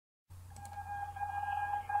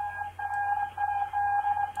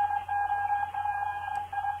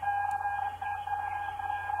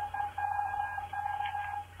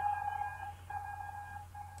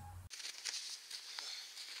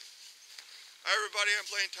Hi everybody, I'm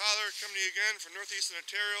Blayne Tyler coming to you again from Northeastern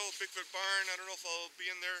Ontario, Bigfoot Barn. I don't know if I'll be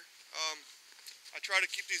in there. I try to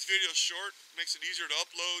keep these videos short, makes it easier to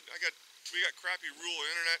upload. We got crappy rural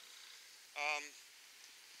internet.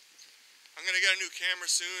 I'm gonna get a new camera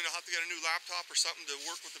soon. I'll have to get a new laptop or something to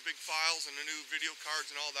work with the big files and the new video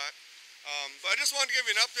cards and all that. But I just wanted to give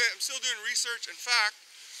you an update. I'm still doing research. In fact,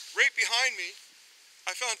 right behind me,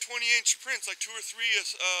 I found 20-inch prints, like 2 or 3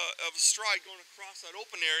 of a stride going across that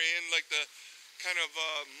open area in like the kind of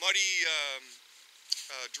muddy,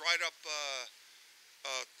 dried up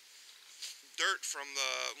dirt from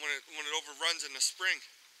when it overruns in the spring.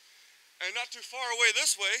 And not too far away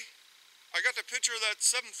this way, I got the picture of that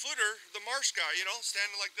 7-footer, the marsh guy, you know,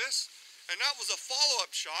 standing like this. And that was a follow-up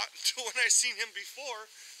shot to when I seen him before,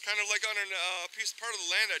 kind of like on a part of the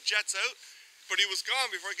land that jets out. But he was gone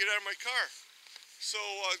before I get out of my car. So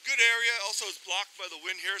good area. Also it's blocked by the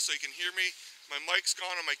wind here, so you can hear me. My mic's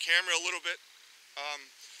gone on my camera a little bit.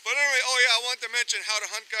 But anyway, oh yeah, I wanted to mention How to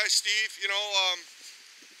Hunt guy Steve. You know,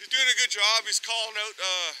 he's doing a good job. He's calling out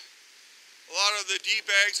a lot of the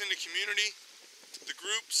D-bags in the community, the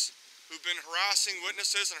groups who've been harassing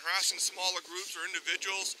witnesses and harassing smaller groups or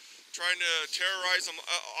individuals, trying to terrorize them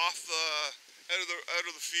off out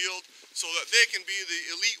of the field, so that they can be the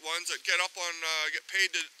elite ones that get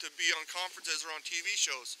paid to be on conferences or on TV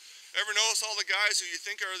shows. Ever notice all the guys who you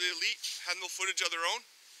think are the elite have no footage of their own?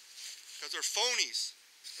 Because they're phonies,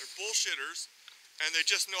 they're bullshitters, and they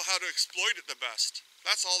just know how to exploit it the best.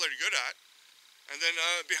 That's all they're good at. And then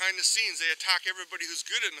behind the scenes, they attack everybody who's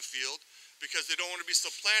good in the field because they don't want to be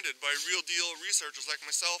supplanted by real deal researchers like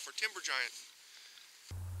myself or Timber Giant.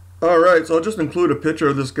 Alright, so I'll just include a picture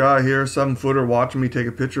of this guy here, 7-footer, watching me take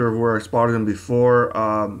a picture of where I spotted him before.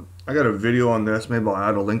 I got a video on this, maybe I'll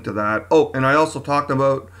add a link to that. Oh, and I also talked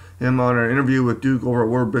about him on an interview with Duke over at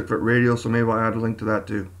WBR Bigfoot Radio, so maybe I'll add a link to that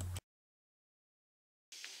too.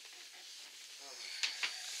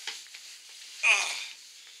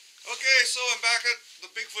 Okay, so I'm back at the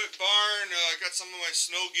Bigfoot Barn. I got some of my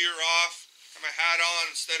snow gear off, got my hat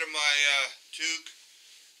on instead of my toque.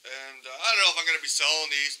 And I don't know if I'm going to be selling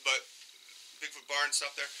these, but Bigfoot Barn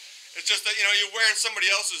stuff there. It's just that, you know, you're wearing somebody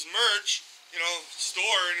else's merch, you know,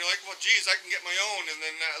 store, and you're like, well, geez, I can get my own. And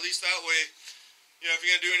then at least that way, you know, if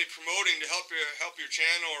you're going to do any promoting to help your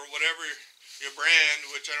channel or whatever, your brand,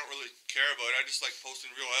 which I don't really care about. I just like posting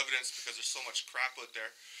real evidence because there's so much crap out there.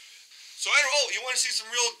 So I don't know, you want to see some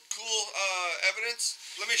real cool evidence?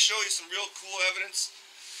 Let me show you some real cool evidence.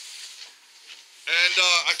 And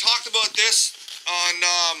I talked about this on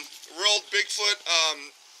World Bigfoot.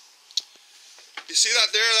 You see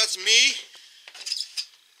that there? That's me.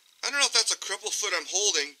 I don't know if that's a cripplefoot I'm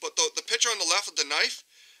holding, but the picture on the left with the knife,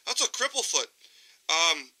 that's a cripplefoot.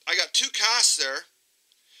 I got 2 casts there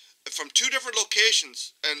from 2 different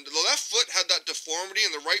locations, and the left foot had that deformity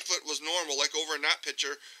and the right foot was normal, like over in that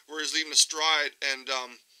picture where he's leaving a stride. And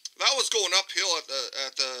that was going uphill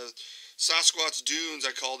at the Sasquatch dunes,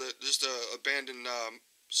 I called it, just a abandoned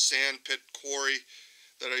sand pit quarry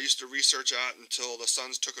that I used to research at until the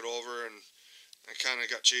Suns took it over and I kind of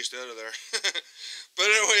got chased out of there. But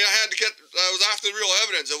anyway, I was after the real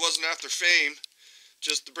evidence. It wasn't after fame,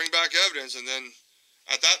 just to bring back evidence. And then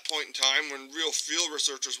at that point in time, when real field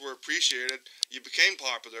researchers were appreciated, you became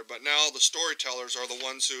popular. But now the storytellers are the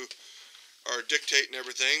ones who are dictating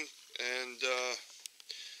everything, and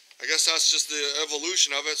I guess that's just the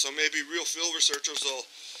evolution of it. So maybe real field researchers will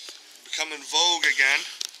become in vogue again,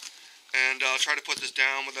 and I'll try to put this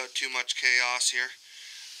down without too much chaos here.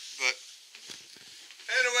 But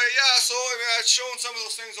anyway, yeah, so I mean, I was showing some of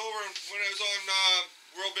those things over when I was on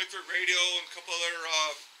World Bigfoot Radio and a couple other,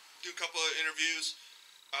 do a couple of interviews.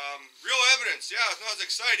 Real evidence, yeah, it's not as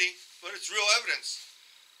exciting, but it's real evidence.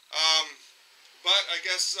 But I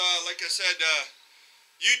guess, like I said,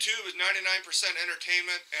 YouTube is 99%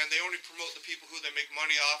 entertainment, and they only promote the people who they make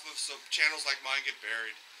money off of, so channels like mine get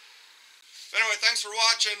buried. Anyway, thanks for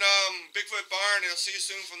watching Bigfoot Barn, and I'll see you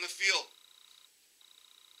soon from the field.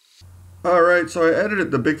 Alright, so I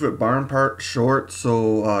edited the Bigfoot Barn part short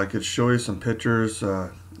so I could show you some pictures.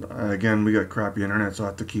 Again, we got crappy internet, so I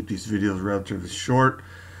have to keep these videos relatively short.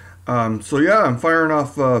 So yeah, I'm firing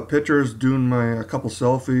off pictures, doing a couple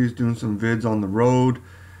selfies, doing some vids on the road.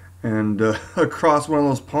 And across one of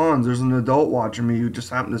those ponds, there's an adult watching me who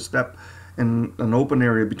just happened to step in an open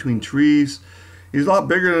area between trees. He's a lot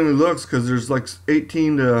bigger than he looks because there's like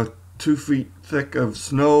 18 to 2 feet thick of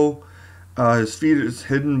snow. His feet is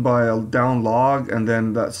hidden by a down log, and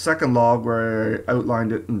then that second log where I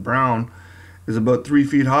outlined it in brown is about 3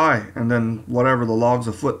 feet high, and then whatever, the log's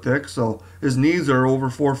a foot thick, so his knees are over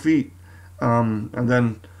 4 feet. And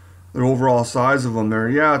then the overall size of them there.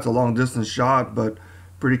 Yeah, it's a long distance shot, but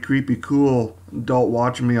pretty creepy, cool adult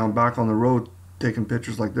watching me on back on the road taking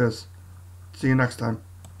pictures like this. See you next time.